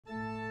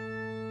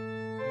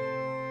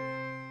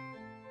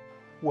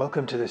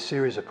Welcome to this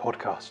series of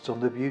podcasts on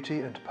the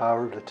beauty and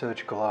power of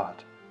liturgical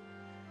art.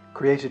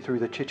 Created through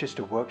the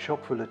Chichester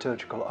Workshop for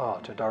Liturgical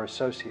Art and our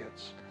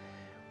associates,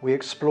 we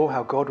explore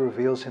how God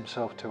reveals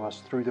himself to us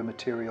through the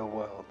material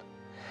world,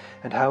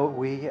 and how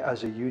we,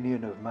 as a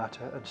union of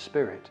matter and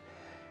spirit,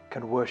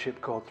 can worship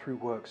God through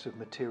works of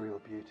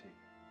material beauty.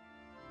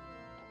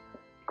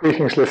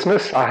 Greetings,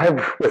 listeners. I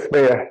have with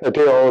me a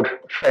dear old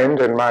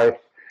friend and my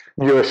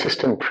new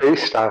assistant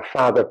priest, our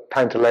Father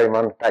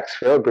Pantaleimon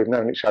Maxfield. We've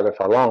known each other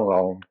for a long,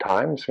 long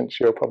time, since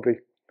you're probably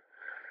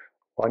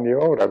 1 year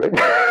old, I think.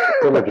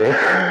 Probably.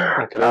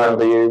 I can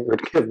remember you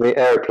would give me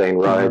airplane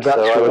rides, so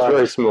I was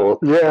very small.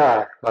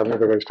 Yeah, I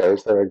remember those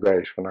days. They were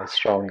great when I was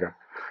stronger.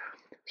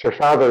 So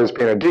Father has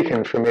been a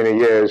deacon for many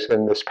years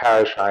in this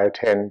parish I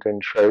attend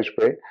in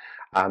Shrewsbury.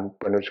 When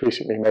he was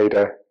recently made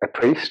a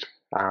priest.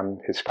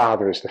 His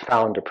father is the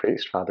founder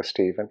priest, Father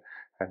Stephen,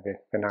 and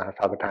we now have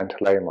Father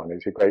Pantaleimon.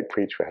 He's a great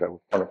preacher. We had a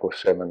wonderful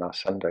sermon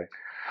last Sunday.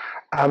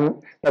 Now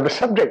the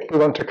subject we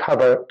want to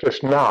cover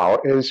just now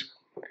is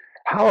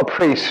how a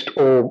priest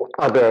or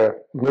other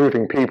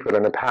moving people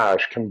in a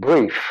parish can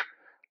brief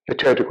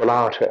liturgical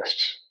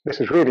artists. This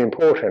is really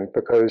important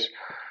because,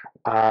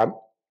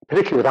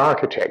 particularly with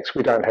architects,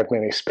 we don't have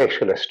many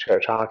specialist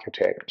church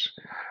architects.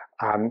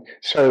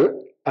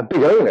 So a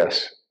big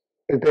onus,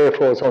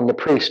 therefore, is on the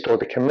priest or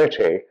the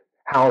committee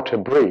how to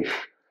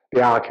brief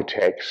the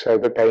architects so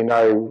that they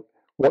know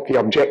what the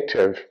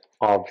objective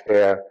of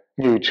their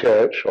new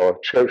church or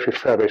church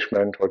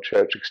refurbishment or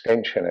church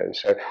extension is.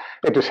 So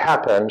it just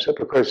happens that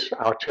because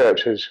our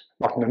church is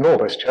not an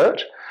enormous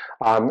church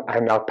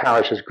and our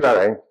parish is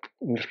growing,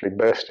 literally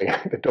bursting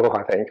at the door,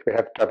 I think. We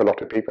have to have a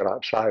lot of people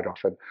outside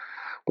often.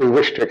 We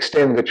wish to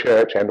extend the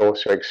church and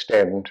also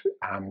extend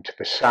to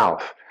the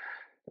south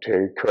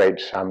to create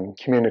some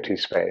community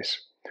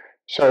space.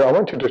 So I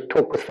wanted to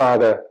talk with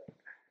Father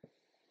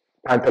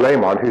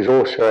Pantaleimon, who's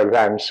also a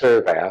land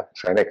surveyor,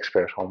 so an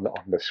expert on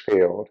this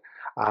field.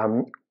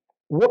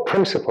 What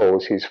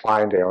principles he's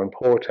finding are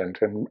important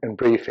in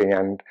briefing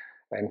and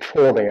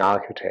informing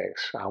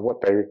architects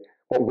what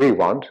we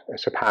want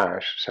as a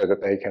parish, so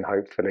that they can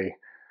hopefully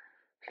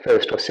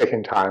first or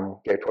second time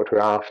get what we're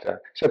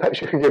after. So perhaps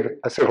you could give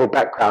us a little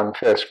background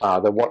first,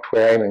 Father, what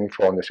we're aiming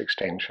for in this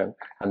extension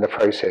and the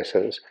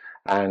processes,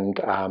 and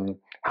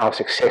how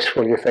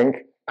successful you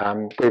think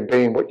we've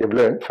been, what you've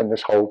learned from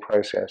this whole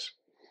process.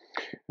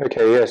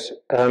 Okay, yes.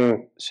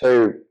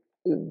 So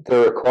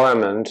the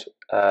requirement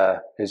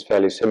is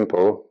fairly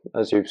simple.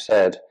 As you've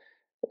said,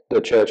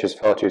 the church is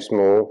far too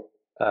small.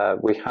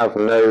 We have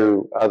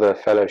no other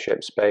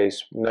fellowship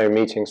space, no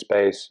meeting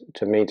space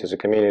to meet as a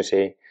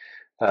community,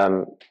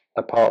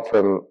 apart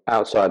from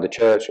outside the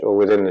church or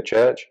within the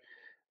church.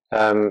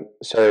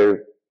 So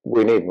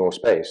we need more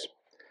space.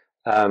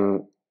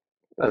 And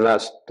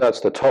that's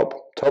the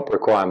top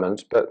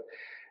requirement. But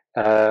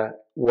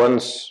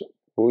once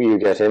you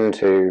get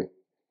into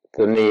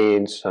the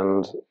needs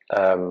and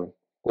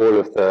all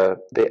of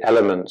the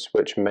elements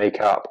which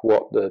make up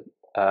what the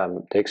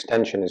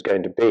extension is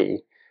going to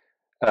be,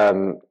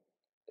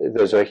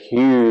 there's a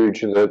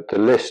huge, the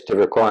list of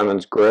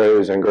requirements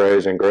grows and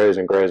grows and grows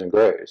and grows and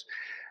grows.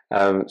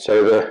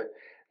 So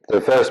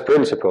the first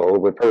principle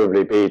would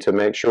probably be to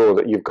make sure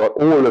that you've got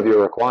all of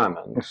your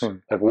requirements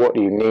of what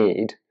you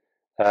need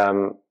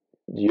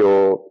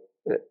your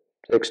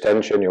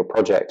extension, your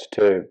project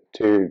to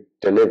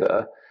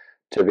deliver,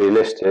 to be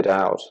listed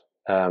out.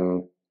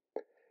 And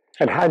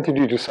how did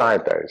you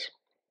decide those?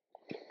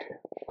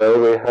 Well,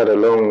 we had a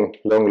long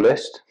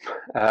list,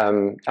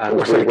 and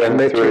we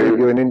went through.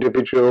 You an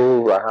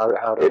individual?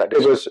 How did that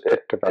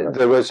develop?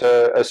 There was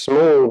a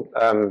small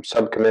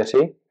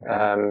subcommittee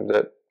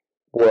that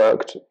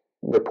worked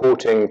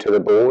reporting to the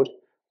board,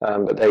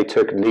 but they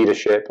took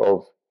leadership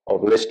of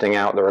listing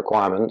out the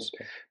requirements.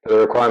 But the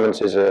requirements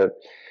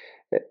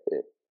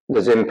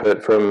there's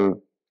input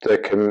from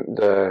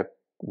the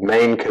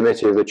main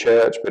committee of the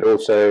church, but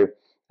also,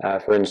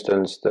 for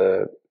instance,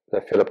 the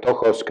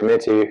Philoptochos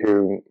committee,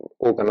 who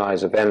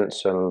organise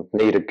events and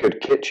need a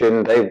good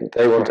kitchen.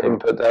 They want to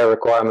input their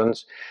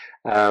requirements,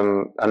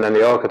 and then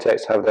the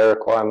architects have their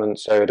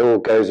requirements. So it all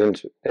goes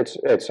into it's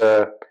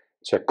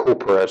a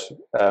corporate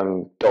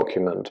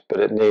document, but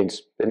it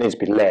needs to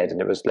be led,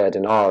 and it was led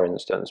in our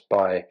instance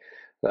by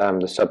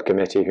the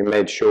subcommittee, who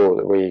made sure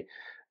that we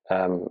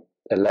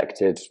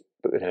elected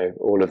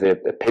all of the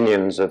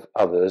opinions of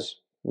others.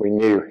 We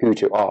knew who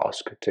to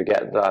ask to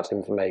get that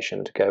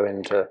information to go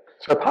into.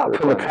 So apart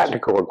from the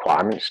practical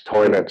requirements,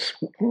 toilets,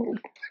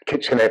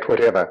 kitchenette,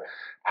 whatever,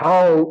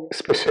 how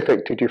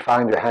specific did you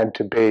find you had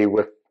to be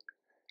with,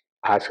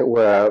 as it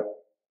were,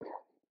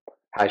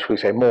 how should we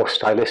say, more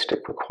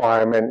stylistic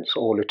requirements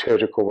or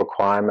liturgical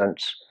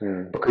requirements?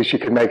 Because you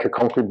can make a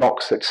concrete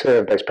box that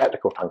served those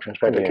practical functions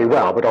perfectly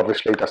well, but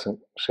obviously doesn't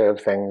serve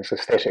things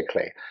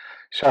aesthetically.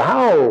 So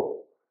how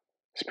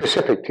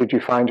specific did you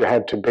find you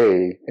had to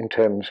be in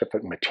terms of the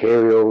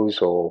materials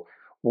or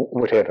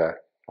whatever?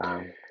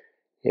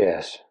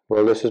 Yes,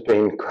 well, this has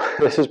been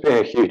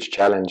a huge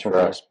challenge for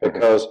us,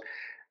 because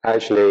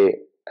actually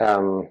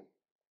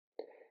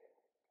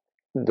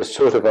the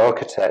sort of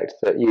architect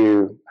that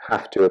you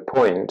have to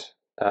appoint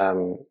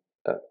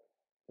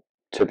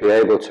to be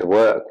able to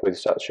work with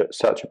such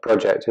a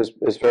project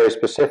is very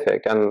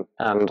specific, and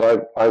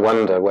I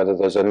wonder whether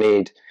there's a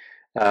need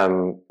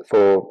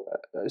for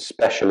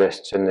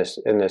specialists in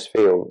this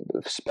field,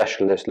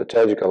 specialist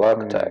liturgical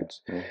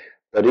architects.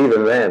 But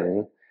even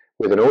then,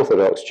 with an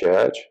Orthodox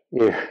church,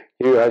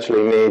 you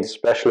actually need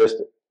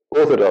specialist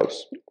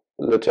Orthodox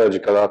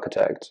liturgical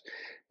architects,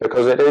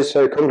 because it is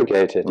so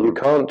complicated. You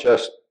can't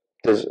just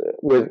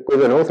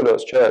with an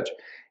Orthodox church,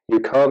 you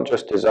can't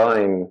just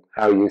design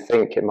how you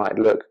think it might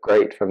look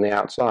great from the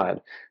outside.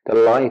 The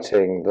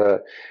lighting,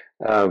 the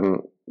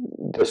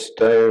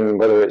stone,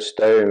 whether it's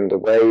stone, the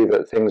way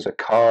that things are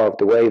carved,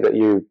 the way that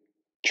you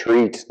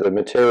treat the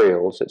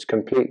materials, it's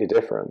completely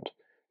different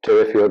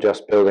to if you're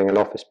just building an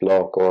office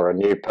block or a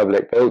new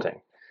public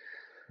building.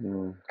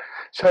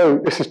 So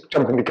this is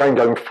jumping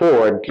going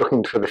forward,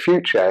 looking for the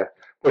future.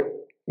 What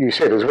you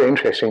said is very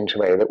interesting to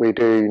me, that we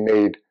do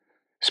need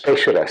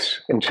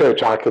specialists in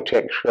church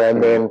architecture,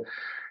 and then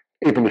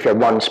even if you have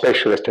one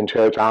specialist in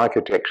church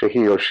architecture,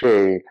 he or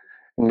she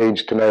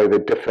needs to know the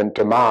different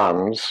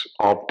demands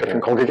of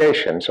different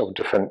congregations or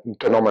different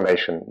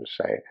denominations,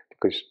 say,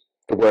 because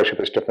the worship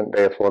is different,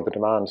 therefore the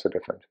demands are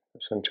different.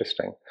 It's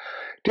interesting.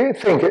 Do you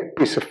think it'd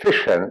be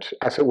sufficient,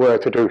 as it were,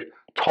 to do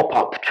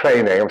top-up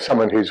training of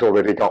someone who's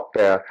already got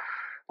their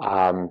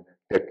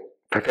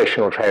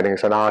professional training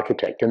as an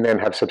architect, and then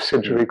have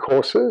subsidiary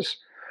courses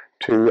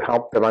to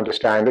help them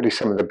understand at least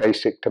some of the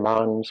basic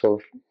demands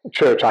of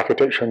church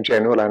architecture in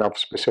general and of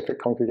specific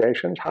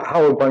congregations?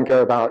 How would one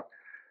go about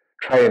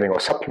training or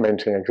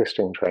supplementing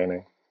existing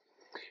training?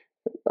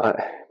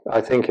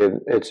 I think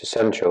it's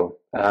essential,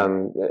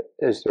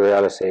 is the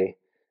reality.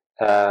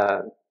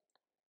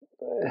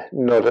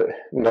 Not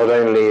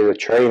only the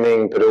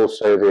training, but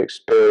also the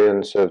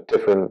experience of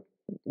different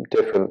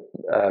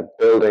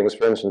buildings.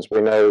 For instance,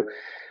 we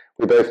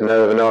both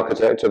know of an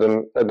architect at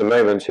the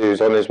moment who's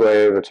on his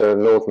way over to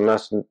northern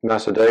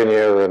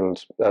Macedonia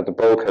and the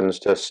Balkans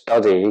to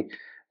study.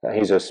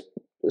 He's a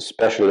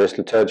specialist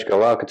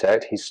liturgical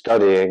architect. He's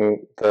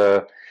studying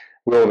the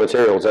raw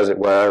materials, as it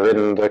were,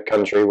 in the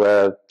country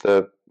where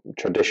the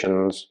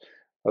traditions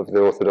of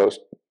the Orthodox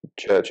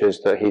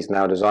churches that he's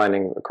now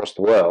designing across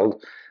the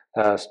world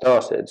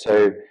started.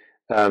 So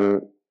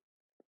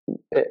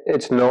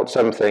it's not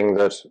something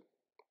that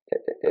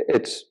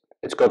it's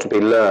got to be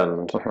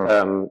learned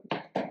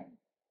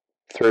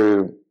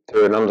through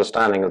an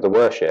understanding of the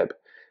worship,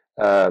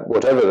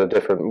 whatever the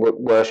different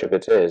worship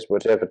it is,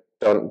 whatever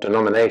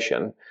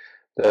denomination,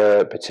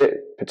 the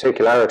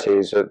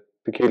peculiarities of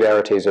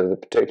the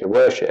particular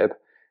worship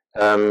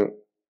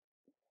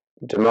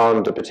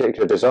demand a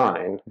particular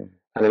design,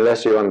 and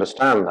unless you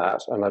understand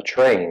that and are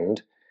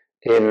trained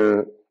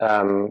in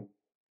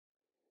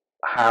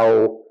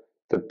how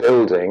the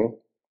building,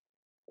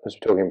 as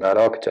we're talking about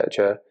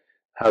architecture,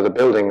 how the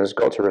building has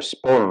got to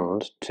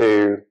respond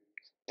to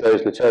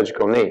those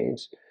liturgical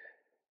needs,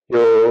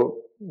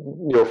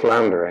 you're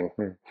floundering.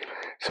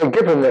 So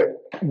given that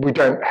we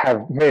don't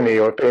have many,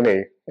 or if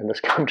any, in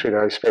this country,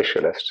 those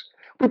specialists,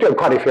 we do have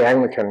quite a few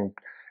Anglican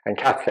and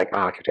Catholic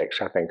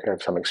architects, I think, who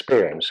have some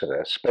experience of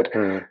this, but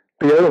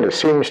the onus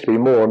seems to be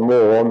more and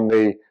more on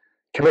the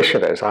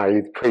commissioners,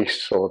 i.e. the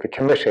priests or the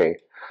committee.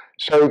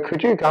 So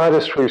could you guide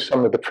us through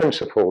some of the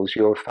principles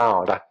you've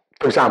found?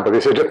 For example,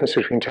 there's a difference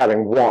between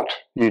telling what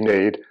you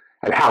need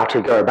and how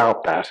to go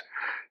about that.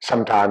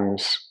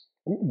 Sometimes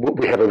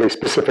we have a very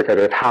specific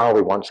idea of how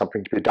we want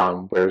something to be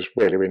done, whereas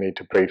really we need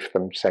to brief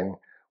them saying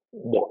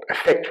what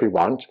effect we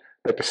want,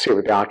 but to see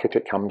what the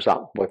architect comes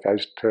up with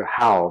as to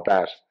how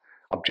that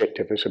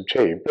objective is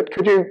achieved. But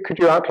could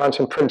you outline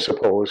some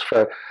principles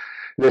for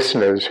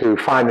listeners who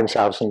find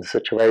themselves in the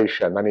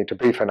situation they need to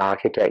brief an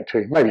architect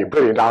who may be a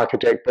brilliant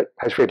architect but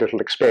has very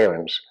little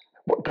experience?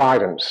 What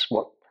guidance,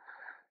 what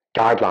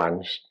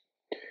guidelines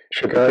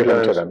should be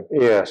given to them?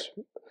 Yes.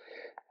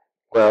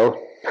 Well,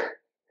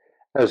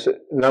 as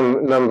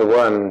number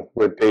one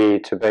would be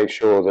to make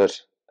sure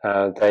that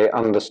they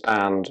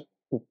understand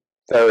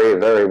very,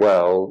 very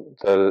well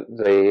the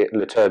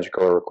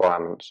liturgical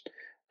requirements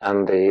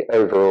and the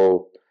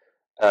overall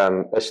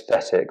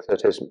aesthetic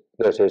that is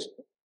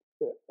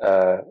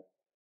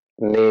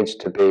needs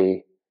to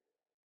be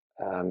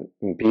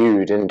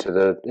imbued into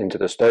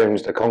the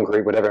stones, the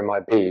concrete, whatever it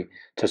might be,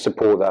 to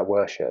support that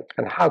worship.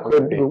 And how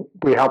could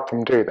we help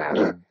them do that?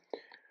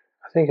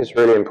 I think it's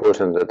really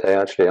important that they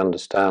actually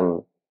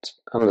understand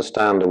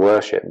the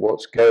worship,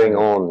 what's going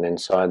on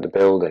inside the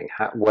building,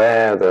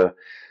 where the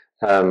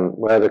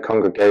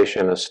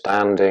congregation are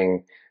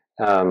standing,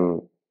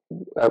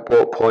 at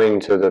what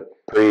point are the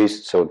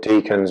priests or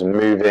deacons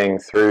moving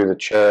through the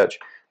church.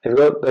 They've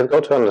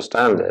got to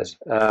understand this.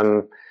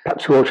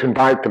 Perhaps we ought to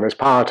invite them as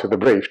part of the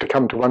brief to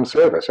come to one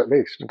service at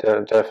least.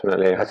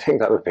 Definitely, I think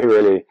that would be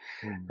really,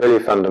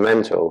 really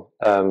fundamental.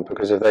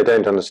 Because if they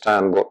don't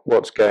understand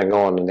what's going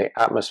on and the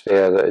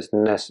atmosphere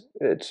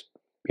that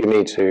you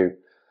need to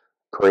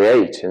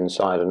create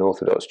inside an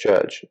Orthodox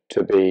church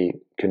to be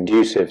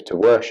conducive to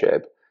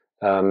worship,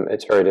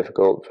 it's very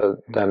difficult for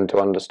them to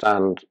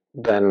understand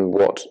then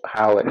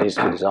how it needs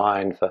to be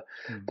designed for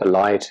the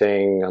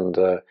lighting and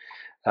the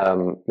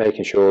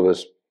making sure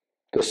there's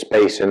the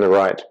space in the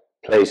right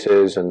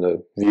places and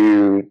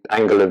the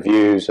angle of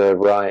views are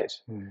right.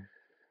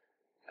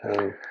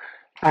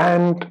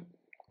 And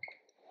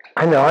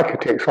I know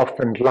architects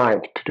often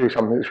like to do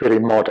something that's really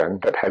modern,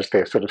 that has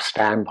their sort of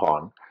stamp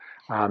on.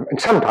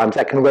 And sometimes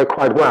that can work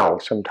quite well.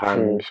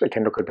 Sometimes it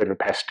can look a bit of a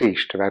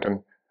pastiche to add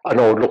an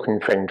old-looking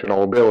thing to an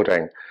old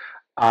building.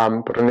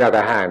 But on the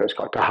other hand, it's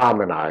got to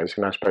harmonise,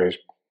 and I suppose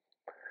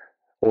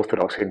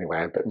Orthodox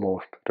anyway, a bit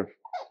more sort of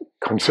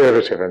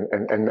conservative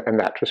in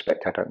that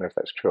respect. I don't know if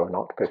that's true or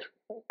not, but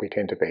we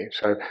tend to be.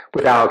 So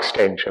with our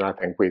extension, I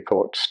think we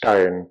thought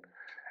stone,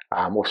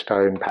 or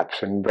stone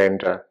perhaps in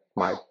render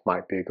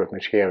might be a good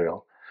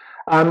material.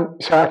 So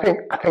I think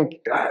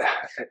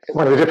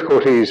one of the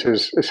difficulties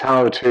is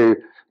how to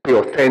be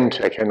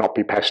authentic and not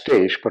be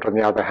pastiche, but on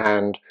the other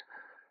hand,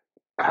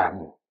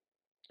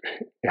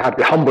 you have to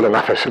be humble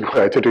enough, as it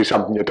were, to do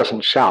something that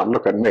doesn't shout,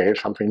 "Look at me,"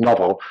 something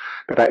novel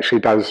that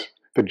actually does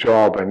the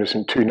job and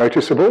isn't too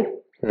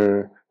noticeable.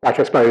 Like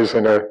I suppose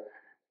in a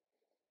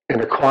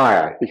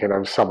choir, you can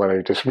have someone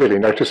who's just really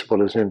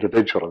noticeable as an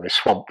individual and they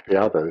swamp the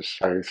others.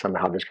 So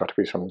somehow there's got to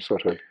be some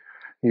sort of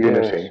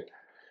unity. Yes.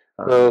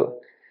 Well,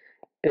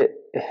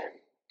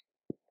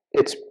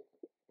 it's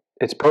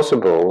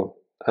possible,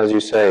 as you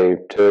say,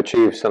 to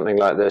achieve something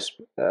like this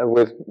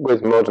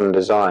with modern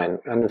design.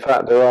 And in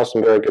fact, there are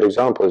some very good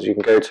examples. You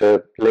can go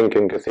to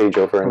Lincoln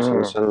Cathedral, for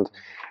instance,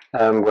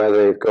 and where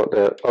they've got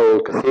the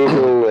old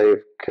cathedral,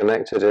 they've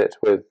connected it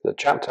with the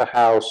chapter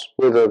house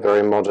with a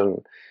very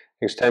modern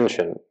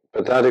extension.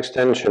 But that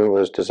extension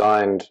was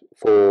designed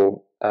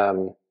for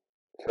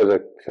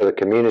the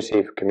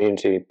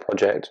community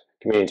project,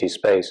 community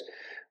space.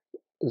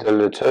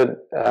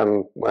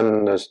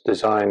 When it's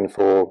designed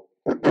for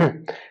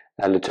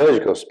a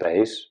liturgical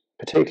space,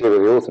 particularly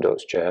with the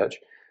Orthodox Church,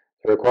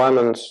 the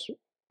requirements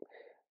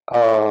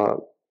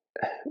are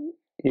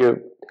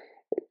you're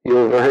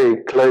very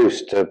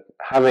close to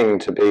having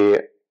to be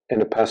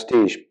in a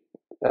pastiche,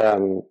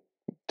 to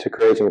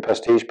creating a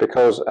pastiche,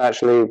 because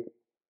actually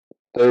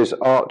those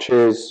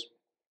arches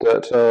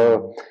that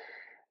are,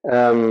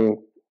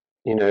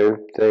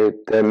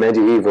 they're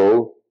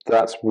medieval.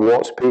 That's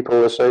what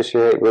people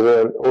associate with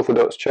an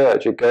Orthodox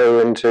church. You go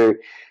into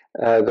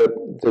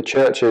the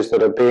churches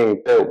that are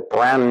being built,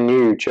 brand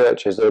new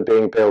churches that are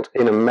being built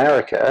in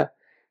America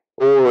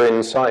or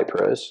in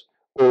Cyprus,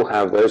 all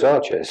have those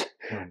arches.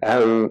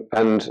 And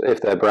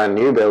if they're brand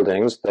new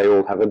buildings, they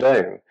all have a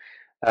dome.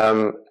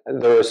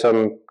 There are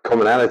some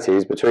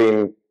commonalities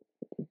between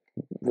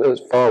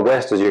as far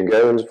west as you can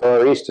go and as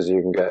far east as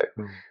you can go.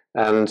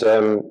 And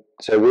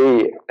so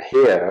we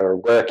here are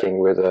working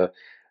with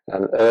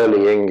an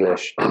early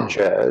English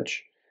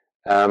church.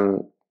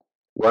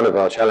 One of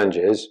our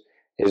challenges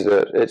is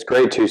that it's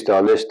grade 2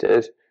 star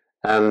listed,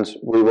 and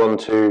we want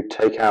to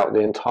take out the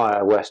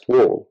entire west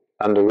wall.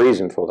 And the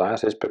reason for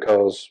that is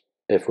because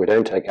if we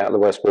don't take out the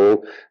west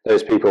wall,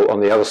 those people on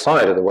the other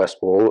side of the west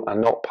wall are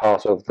not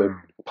part of the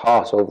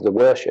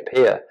worship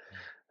here.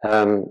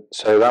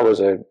 So that was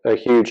a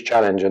huge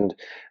challenge, and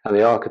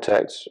the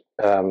architects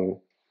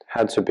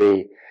had to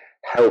be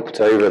helped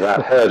over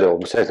that hurdle.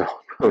 We said,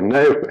 "Oh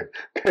no,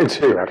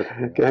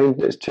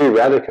 it's too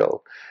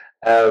radical."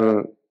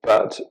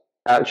 But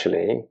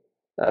actually,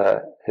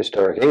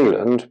 historic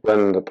England,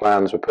 when the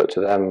plans were put to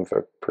them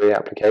for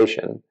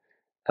pre-application,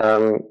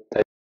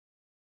 they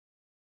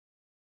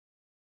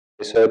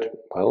said,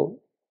 "Well,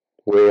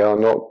 we're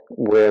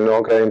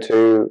not going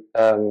to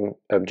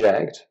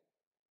object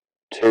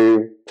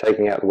to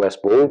taking out the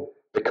west wall,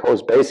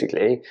 because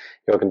basically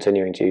you're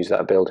continuing to use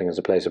that building as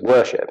a place of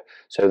worship."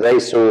 So they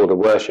saw the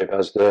worship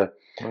as the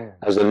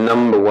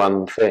number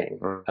one thing.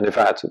 And in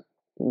fact,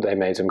 they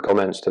made some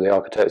comments to the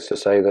architects to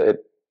say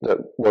that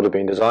what had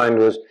been designed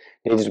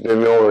needed to be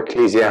more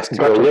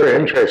ecclesiastical. That's very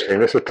interesting.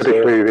 This is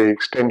particularly the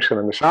extension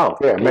in the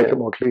south. Make it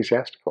more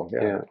ecclesiastical.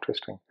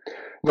 Interesting.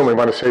 Normally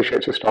one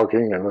associates historic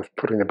England with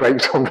putting the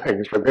brakes on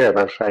things, but there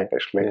they're saying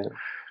actually.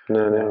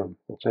 No.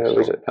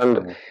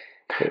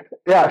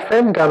 A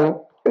friend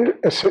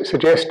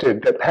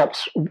suggested that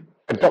perhaps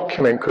a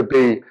document could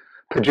be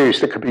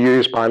produced that could be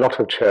used by a lot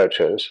of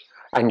churches,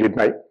 and you'd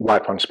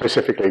write one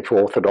specifically for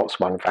Orthodox,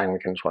 one for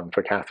Anglicans, one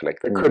for Catholic.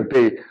 There could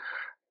be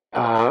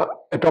a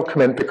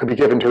document that could be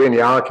given to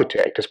any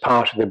architect as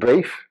part of the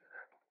brief,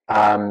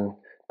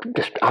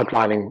 just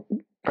outlining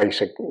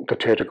basic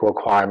liturgical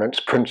requirements,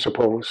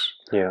 principles,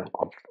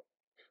 of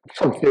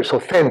something that's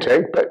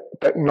authentic, but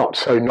not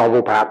so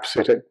novel perhaps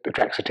that it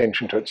attracts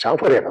attention to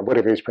itself,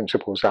 whatever these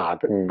principles are,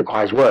 that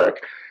requires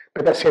work.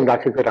 But that seemed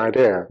like a good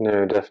idea.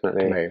 No,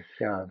 definitely. To me.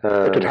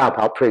 It would help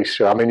out priests.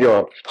 I mean,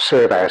 you're a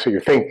surveyor, so you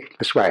think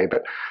this way,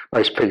 but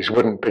most priests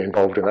wouldn't be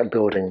involved in that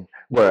building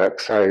work,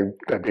 so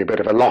there'd be a bit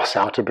of a loss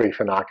out to brief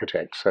an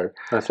architect. So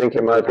I think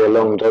it might be a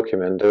long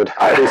document. It would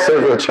have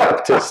several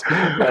chapters.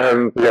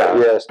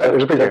 Yes, that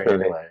was a big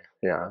definitely. anyway.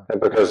 Yeah.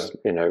 Because,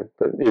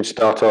 you'd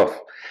start off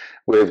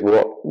with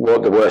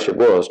what the worship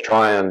was,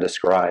 try and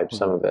describe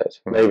some of it.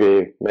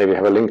 Maybe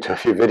have a link to a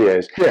few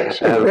videos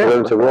for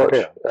them to watch.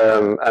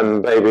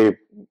 And maybe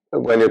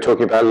when you're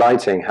talking about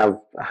lighting, have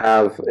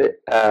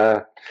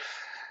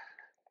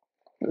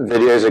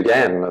videos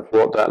again of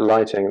what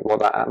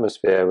that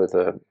atmosphere with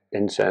the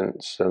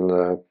incense and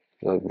the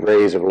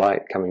rays of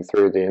light coming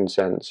through the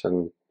incense.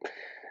 And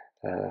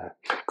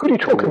could you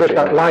talk a bit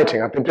about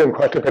lighting? I've been doing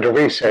quite a bit of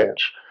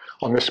research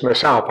on this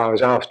myself. I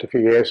was asked a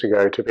few years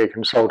ago to be a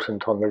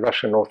consultant on the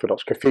Russian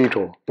Orthodox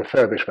Cathedral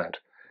refurbishment.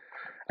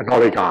 An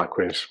oligarch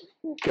was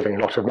giving a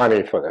lot of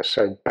money for this,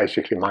 so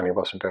basically money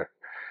wasn't a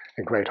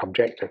great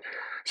objective.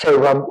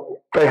 So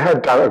they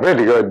had a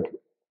really good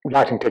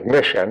lighting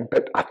technician,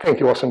 but I think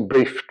he wasn't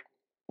briefed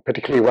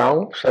particularly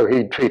well, so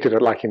he treated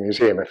it like a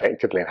museum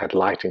effectively and had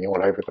lighting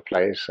all over the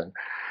place and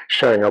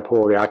showing up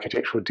all the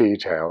architectural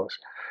details.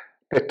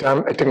 But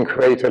it didn't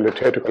create a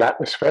liturgical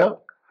atmosphere.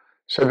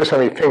 So this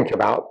when we think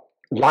about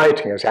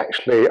lighting as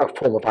actually a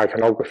form of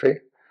iconography,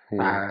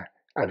 a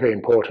very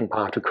important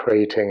part of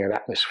creating an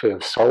atmosphere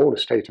of soul, a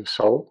state of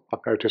soul.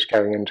 I've noticed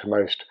going into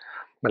most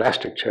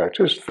monastic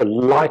churches, the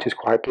light is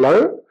quite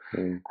low,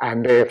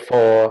 and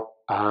therefore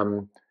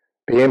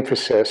the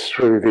emphasis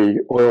through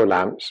the oil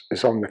lamps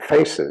is on the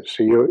faces.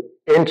 So you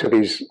enter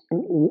these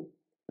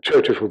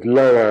churches with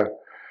lower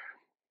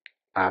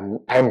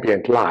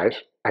ambient light,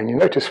 and you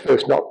notice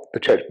first not the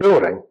church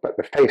building, but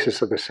the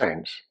faces of the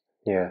saints.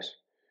 Yes.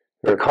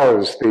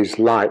 Because these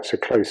lights are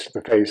close to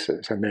the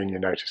faces, and then you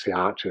notice the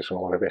arches and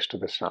all the rest of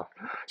the stuff.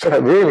 So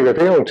that really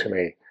revealed to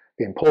me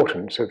the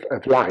importance of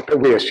light. But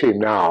we assume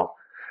now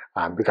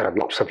we've got to have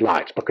lots of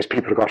light because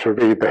people have got to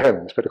read the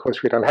hymns. But of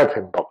course we don't have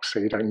hymn books, so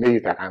you don't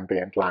need that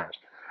ambient light.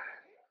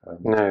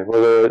 No,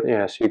 well,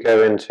 yes, you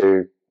go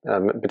into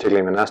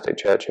particularly monastic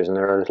churches, and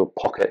there are little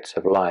pockets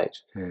of light,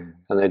 and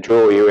they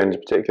draw you into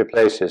particular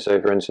places. So,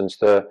 for instance,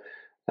 the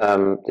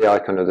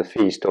icon of the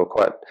feast, or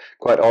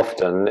quite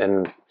often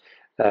in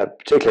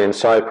particularly in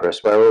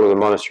Cyprus, where all of the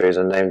monasteries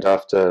are named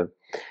after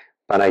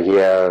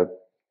Panagia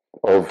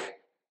of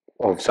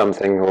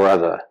something or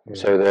other.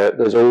 So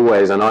there's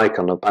always an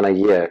icon of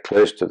Panagia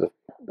close to the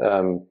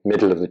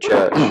middle of the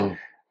church,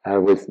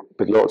 with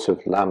lots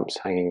of lamps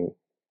hanging,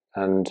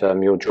 and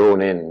you're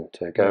drawn in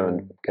to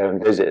go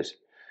and visit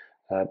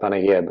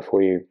Panagia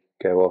before you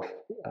go off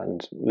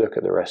and look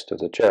at the rest of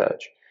the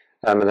church.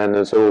 And then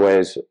there's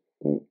always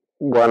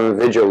one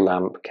vigil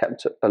lamp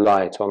kept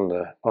alight on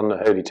the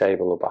holy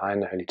table or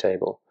behind the holy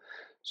table.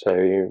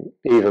 So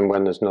even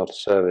when there's not a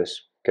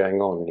service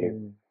going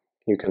on,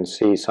 you can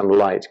see some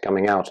light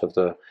coming out of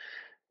the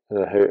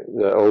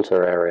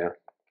altar area.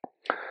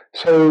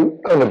 So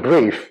on a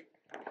brief,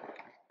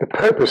 the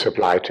purpose of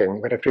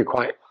lighting would have to be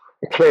quite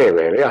clear,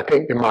 really. I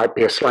think there might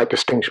be a slight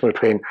distinction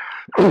between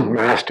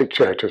monastic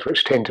churches,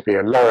 which tend to be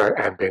a lower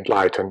ambient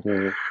light,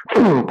 and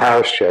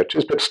parish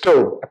churches, but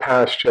still a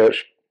parish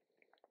church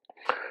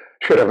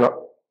should have not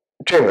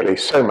generally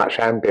so much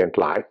ambient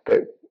light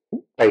that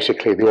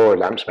basically the oil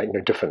lamps make no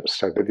difference,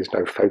 so that there's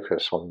no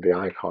focus on the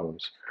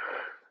icons.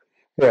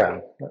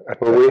 Yeah.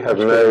 Well, we have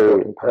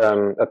no,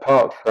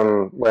 apart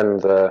from when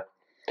the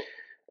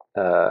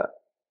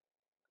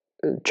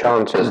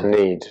chanters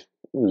need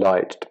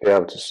light to be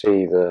able to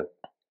see the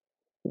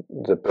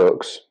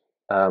books,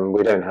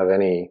 we don't have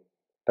any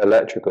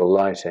electrical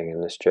lighting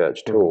in this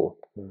church at all.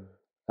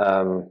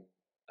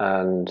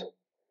 And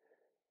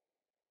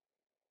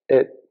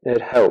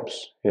it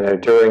helps,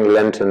 during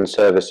Lenten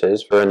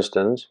services, for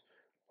instance,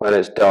 when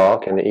it's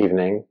dark in the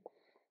evening,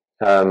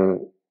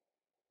 and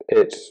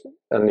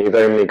you've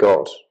only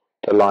got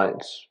the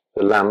lights,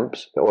 the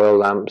lamps, the oil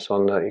lamps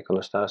on the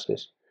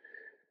iconostasis.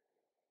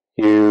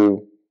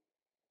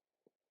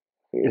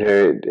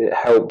 It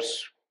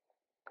helps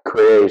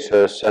create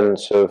a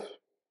sense of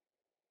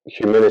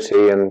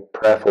humility and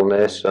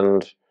prayerfulness,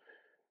 and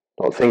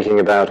not thinking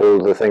about all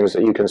the things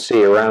that you can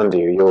see around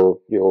you.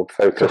 You're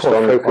focused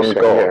on God.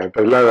 Yeah,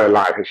 the lower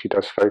light actually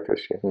does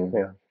focus you.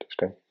 Yeah,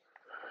 interesting.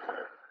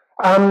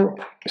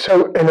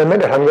 So in a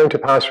minute, I'm going to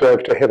pass you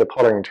over to Heather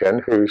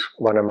Pollington, who's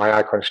one of my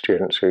icon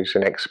students, who's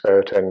an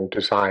expert in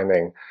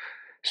designing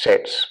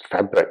sets,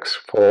 fabrics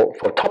for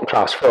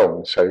top-class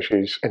films. So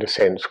she's, in a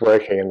sense,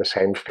 working in the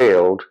same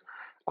field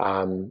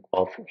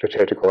of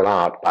liturgical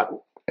art, but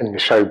in the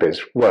showbiz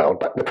world.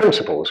 But the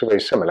principles are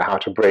very similar: how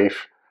to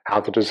brief, how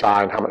to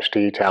design, how much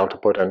detail to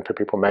put in for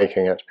people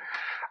making it.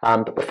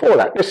 But before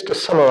that, just to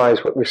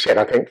summarize what we said,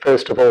 I think,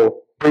 first of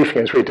all,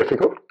 briefing is very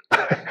difficult.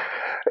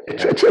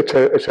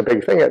 It's a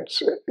big thing.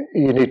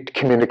 You need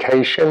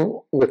communication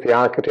with the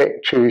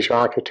architect, choose your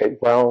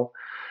architect well,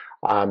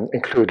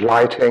 include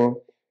lighting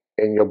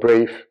in your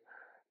brief,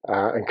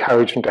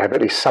 encourage them to have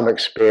at least some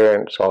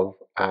experience of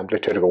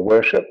liturgical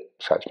worship,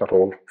 so it's not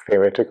all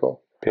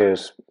theoretical. Be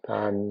as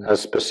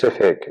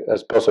specific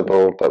as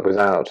possible, but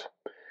without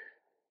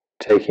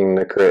taking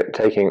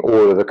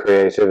all of the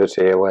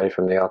creativity away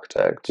from the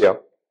architect. Yeah,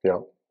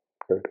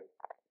 good,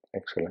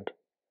 excellent.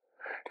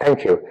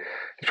 Thank you.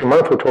 It's been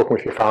wonderful talking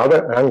with your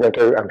father, and I'm going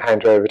to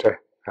hand you over to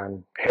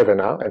Heather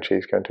now, and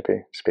she's going to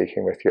be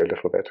speaking with you a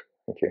little bit.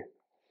 Thank you.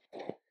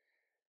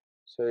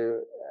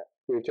 So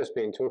we've just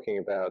been talking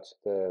about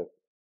the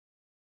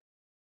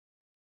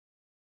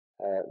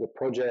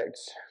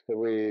projects that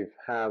we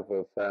have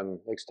of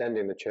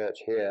extending the church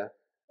here,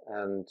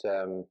 and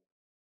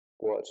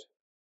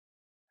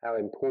how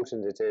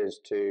important it is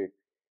to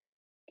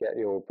get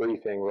your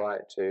briefing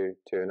right to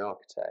an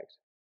architect,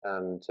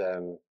 and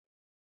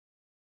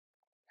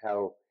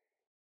how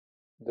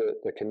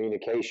the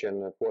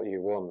communication of what you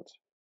want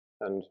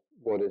and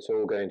what it's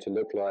all going to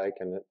look like,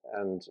 and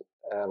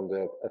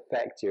the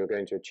effect you're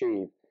going to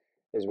achieve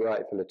is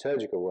right for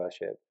liturgical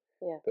worship.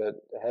 Yeah.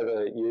 But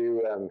Heather,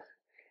 you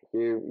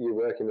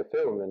work in the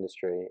film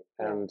industry,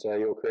 and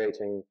you're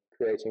creating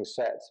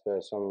sets for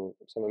some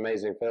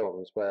amazing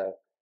films where,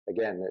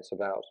 again, it's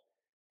about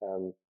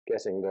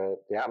getting the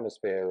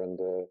atmosphere and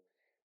the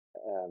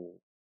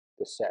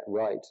set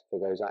right for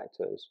those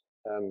actors.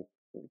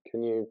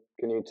 Can you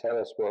tell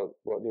us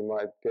what you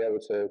might be able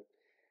to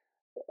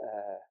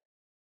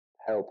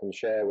help and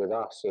share with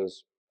us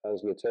as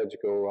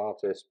liturgical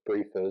artists,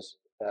 briefers,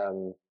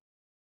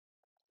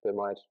 that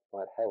might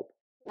help?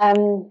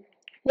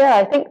 Yeah,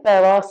 I think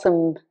there are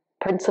some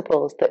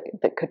principles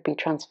that could be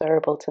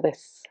transferable to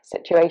this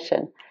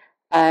situation.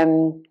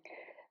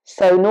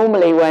 So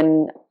normally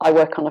when I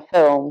work on a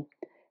film,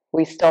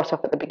 we start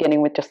off at the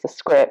beginning with just the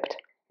script.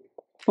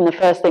 And the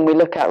first thing we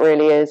look at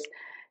really is,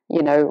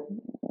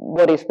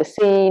 what is the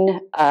scene?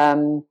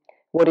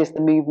 What is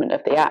the movement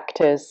of the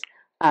actors?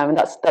 And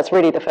that's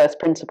really the first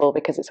principle,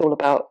 because it's all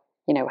about,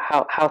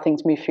 how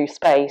things move through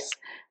space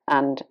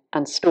and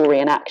story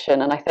and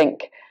action. And I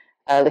think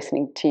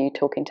listening to you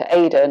talking to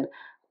Aidan,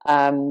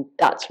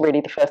 that's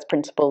really the first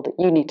principle that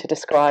you need to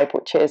describe,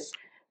 which is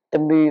the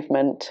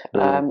movement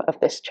of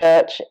this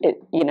church.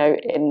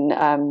 In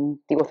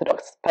the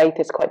Orthodox faith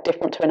is quite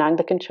different to an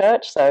Anglican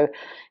church. So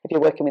if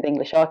you're working with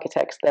English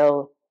architects,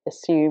 they'll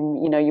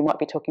assume, you might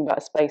be talking about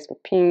a space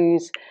with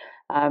pews,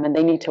 and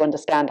they need to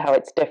understand how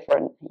it's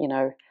different.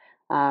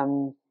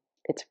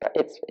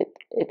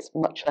 It's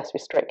much less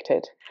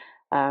restricted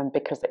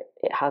because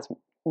it has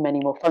many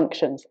more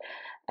functions.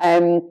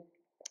 So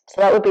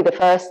that would be the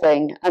first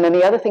thing. And then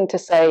the other thing to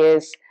say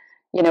is,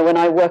 when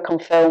I work on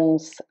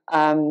films,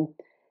 I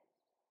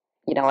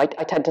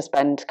tend to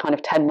spend kind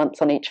of 10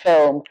 months on each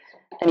film,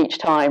 and each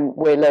time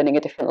we're learning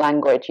a different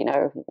language.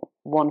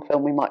 One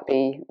film we might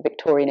be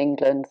Victorian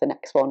England, the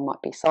next one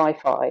might be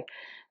sci-fi.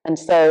 And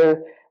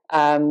so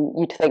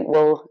you'd think,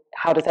 well,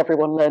 how does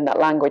everyone learn that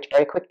language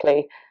very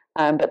quickly?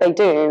 But they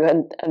do,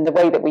 and the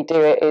way that we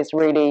do it is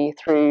really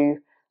through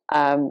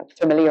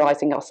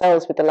familiarising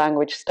ourselves with the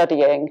language,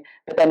 studying,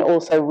 but then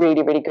also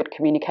really, really good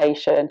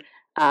communication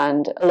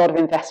and a lot of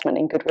investment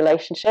in good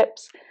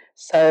relationships.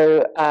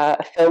 So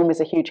a film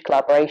is a huge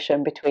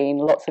collaboration between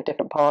lots of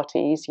different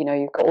parties.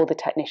 You've got all the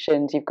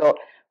technicians, you've got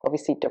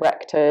obviously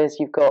directors,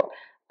 you've got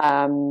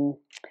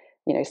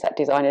set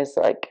designers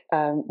like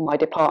my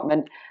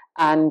department,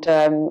 and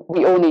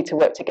we all need to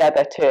work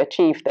together to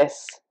achieve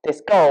this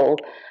goal.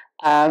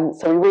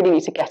 So we really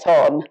need to get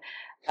on.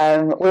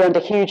 We're under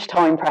huge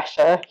time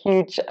pressure,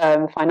 huge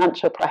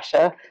financial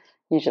pressure.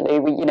 Usually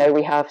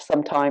we have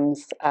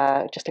sometimes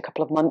just a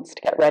couple of months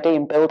to get ready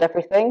and build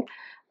everything.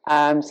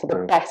 So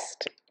the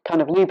best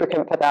kind of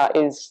lubricant for that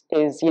is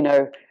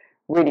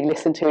really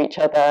listen to each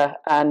other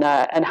and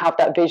have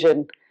that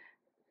vision,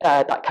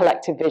 that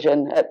collective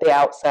vision at the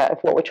outset of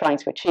what we're trying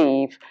to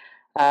achieve,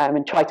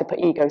 and try to put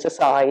egos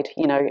aside,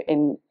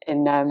 in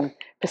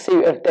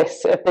pursuit of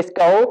this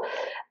goal.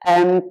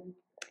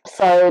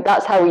 So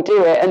that's how we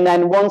do it. And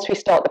then once we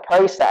start the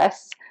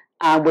process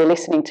and we're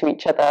listening to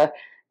each other,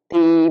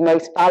 the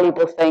most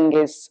valuable thing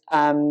is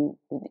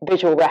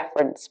visual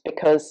reference,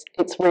 because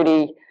it's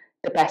really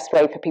the best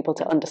way for people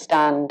to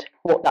understand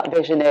what that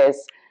vision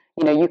is.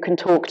 You can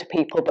talk to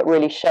people, but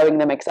really showing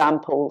them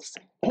examples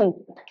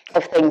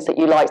of things that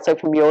you like. So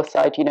from your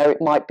side,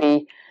 it might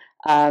be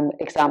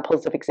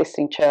examples of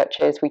existing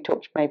churches. You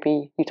talked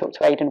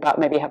to Aidan about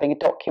maybe having a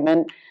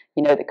document,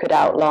 that could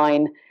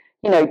outline,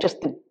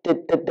 just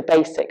the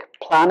basic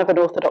plan of an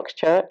Orthodox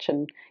church.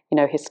 And,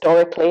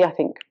 historically, I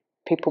think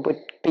people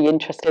would be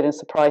interested and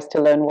surprised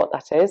to learn what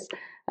that is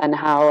and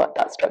how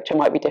that structure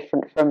might be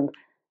different from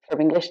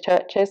English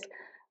churches.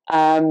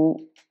 And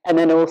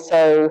then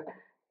also,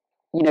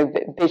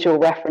 visual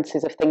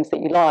references of things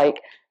that you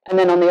like. And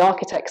then on the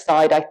architect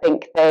side, I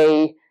think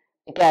they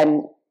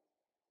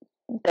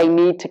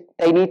need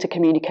to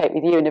communicate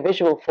with you in a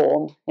visual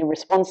form in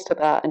response to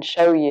that and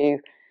show you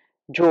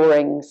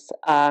drawings.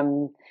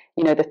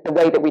 The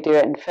way that we do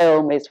it in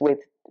film is with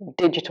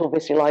digital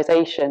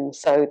visualization.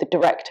 So the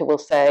director will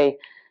say,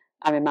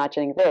 I'm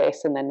imagining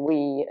this, and then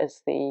we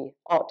as the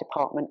art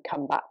department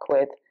come back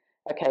with,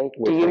 okay,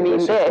 do you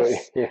mean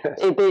this? Yes.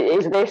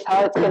 Is this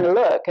how it's going to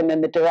look? And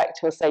then the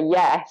director will say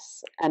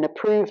yes and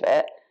approve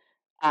it.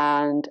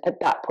 And at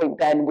that point,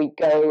 then we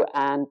go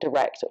and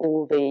direct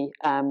all the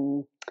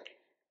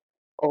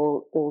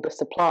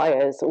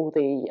suppliers, all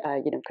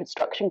the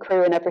construction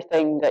crew and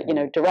everything. That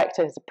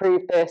director has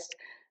approved this.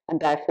 and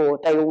therefore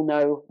they all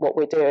know what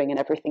we're doing and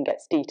everything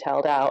gets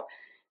detailed out.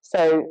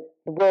 So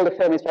the world of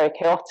film is very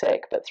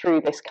chaotic, but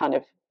through this kind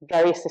of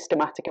very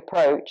systematic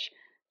approach,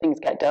 things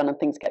get done and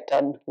things get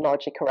done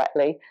largely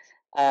correctly.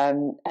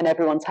 And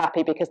everyone's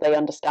happy because they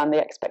understand the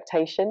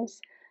expectations.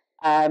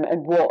 And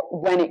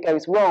when it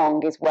goes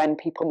wrong is when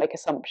people make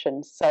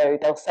assumptions. So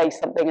they'll say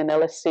something and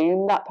they'll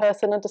assume that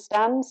person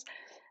understands,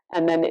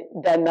 and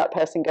then that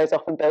person goes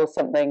off and builds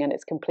something and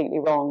it's completely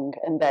wrong,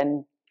 and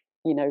then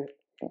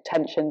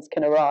tensions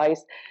can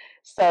arise.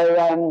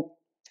 So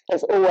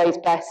it's always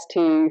best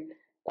to,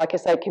 like I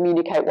say,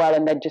 communicate well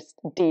and then just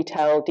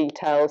detail,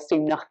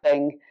 assume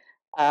nothing.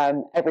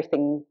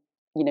 Everything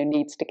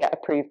needs to get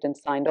approved and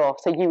signed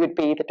off. So you would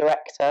be the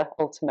director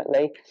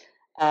ultimately.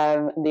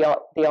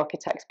 The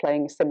architect's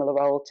playing a similar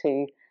role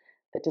to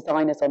the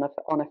designers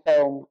on a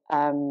film.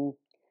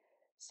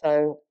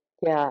 So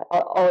yeah,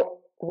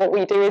 what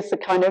we do is a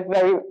kind of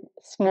very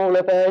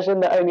smaller version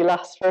that only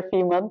lasts for a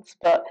few months,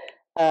 but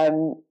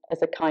as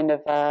a kind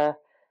of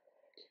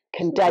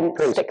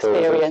condensed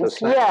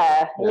experience.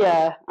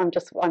 Yeah. I'm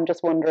just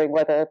wondering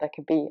whether there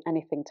could be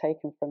anything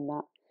taken from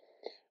that.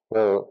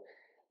 Well,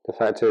 the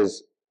fact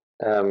is,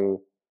 I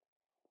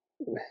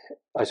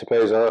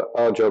suppose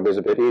our job is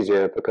a bit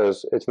easier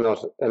because it's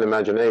not an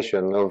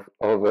imagination of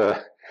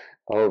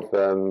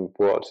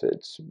what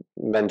it's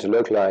meant to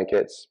look like.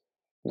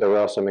 There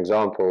are some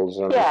examples,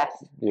 and yes,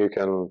 you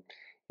can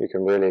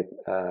really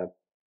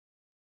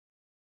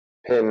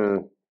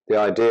pin the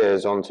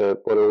ideas onto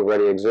what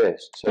already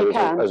exists. So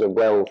there's a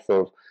wealth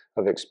of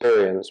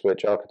experience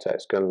which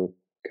architects can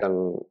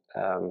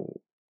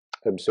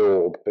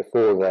absorb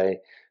before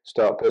they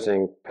start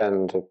putting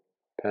pen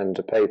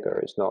to paper.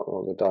 It's not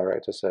what the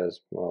director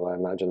says, well, I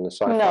imagine the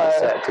sci-fi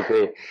set to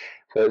be,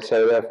 but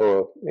so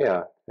therefore,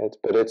 yeah,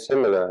 it's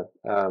similar.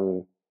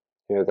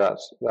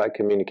 That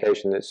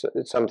communication. It's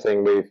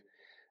something we've,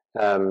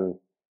 I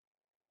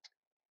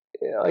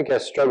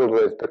guess, struggled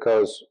with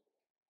because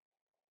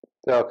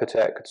the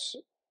architects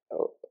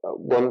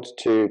want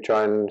to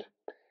try and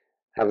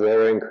have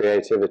their own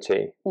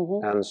creativity,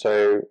 and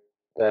so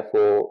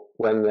therefore,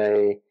 when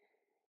they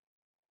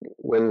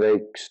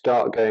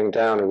start going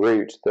down a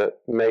route that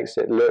makes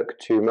it look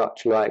too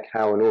much like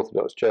how an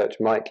Orthodox church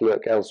might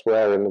look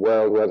elsewhere in the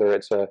world, whether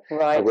it's a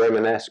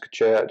Romanesque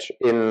church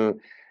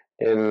in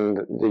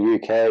the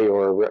UK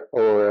or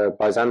a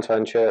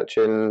Byzantine church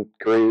in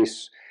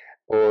Greece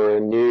or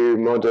a new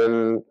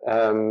modern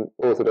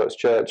Orthodox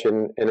church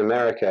in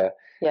America,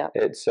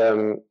 it's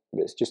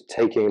just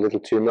taking a little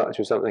too much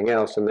of something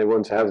else, and they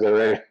want to have their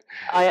own.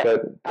 I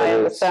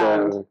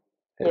understand.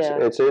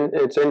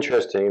 It's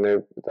interesting,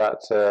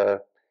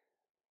 that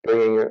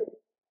bringing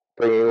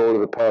all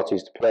of the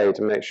parties to play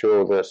to make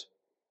sure that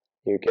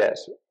you get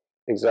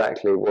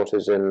exactly what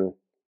is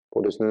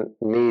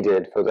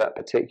needed for that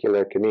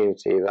particular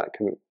community, that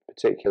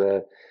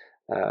particular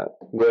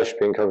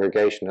worshipping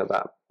congregation at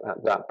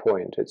that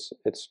point. It's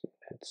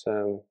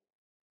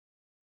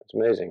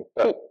amazing.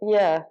 But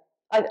yeah,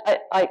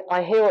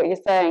 I hear what you're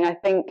saying. I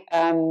think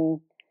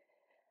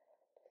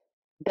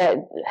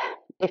that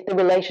if the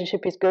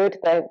relationship is good,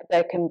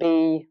 there can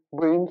be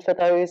room for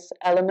those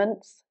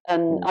elements.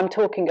 And I'm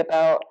talking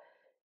about,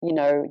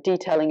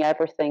 detailing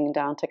everything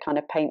down to kind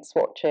of paint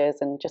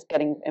swatches and just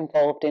getting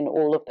involved in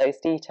all of those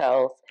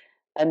details.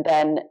 And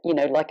then,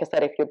 like I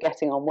said, if you're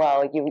getting on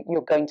well,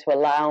 you're going to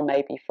allow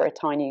maybe for a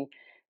tiny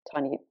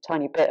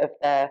bit of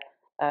their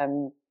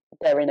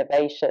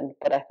innovation.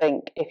 But I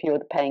think if you're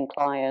the paying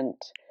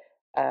client,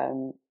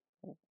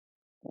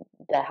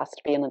 there has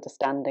to be an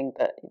understanding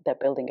that they're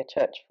building a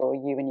church for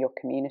you and your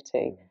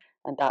community,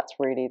 and that's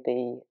really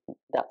the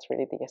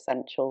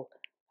essential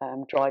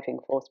driving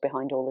force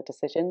behind all the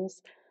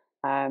decisions.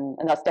 And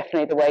that's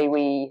definitely the way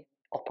we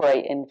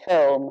operate in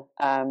film.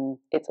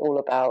 It's all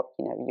about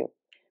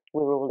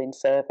we're all in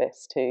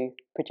service to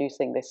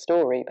producing this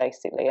story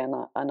basically, and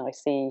I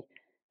see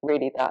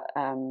really that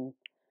the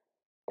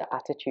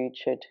attitude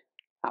should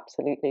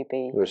absolutely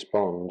be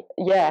responding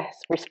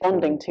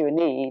to a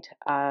need.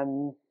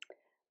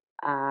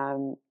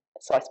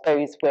 So I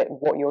suppose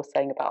what you're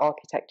saying about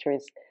architecture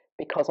is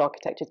because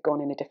architecture has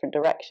gone in a different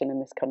direction in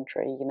this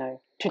country.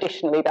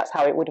 Traditionally that's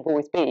how it would have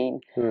always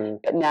been,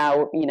 but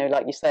now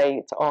like you say,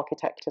 it's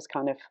architect as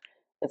kind of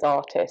as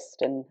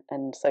artist,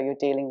 and so you're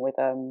dealing with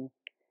an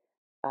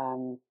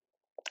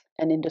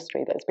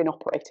industry that's been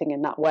operating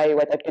in that way,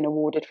 where they've been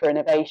awarded for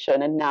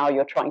innovation, and now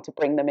you're trying to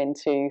bring them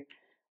into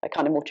a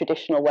kind of more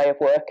traditional way of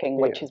working,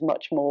 which is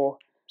much more.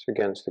 It's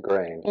against the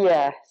grain.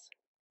 Yes.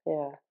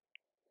 Yeah.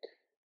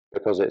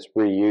 Because it's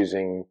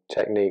reusing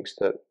techniques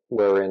that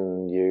were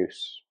in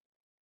use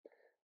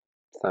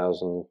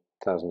thousands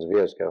of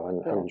years ago,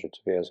 hundreds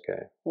of years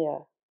ago.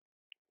 Yeah.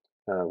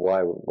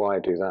 Why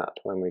do that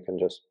when we can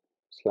just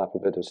slap a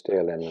bit of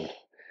steel in and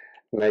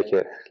make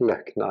it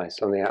look nice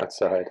on the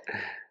outside?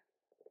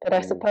 But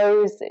I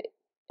suppose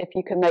if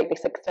you can make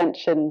this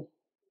extension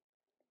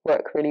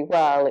work really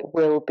well, it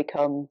will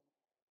become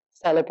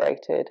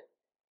celebrated,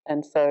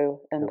 and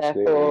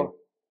therefore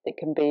it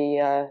can be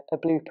a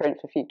blueprint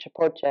for future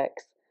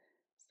projects.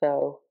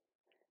 So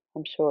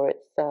I'm sure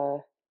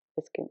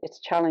it's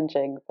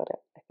challenging, but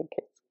I think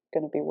it's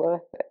going to be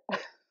worth it.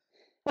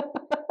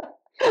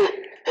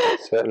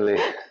 Certainly.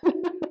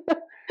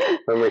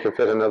 When we can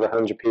fit another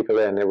 100 people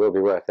in, it will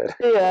be worth it.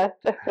 Yeah,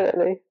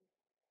 definitely.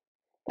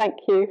 Thank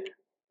you.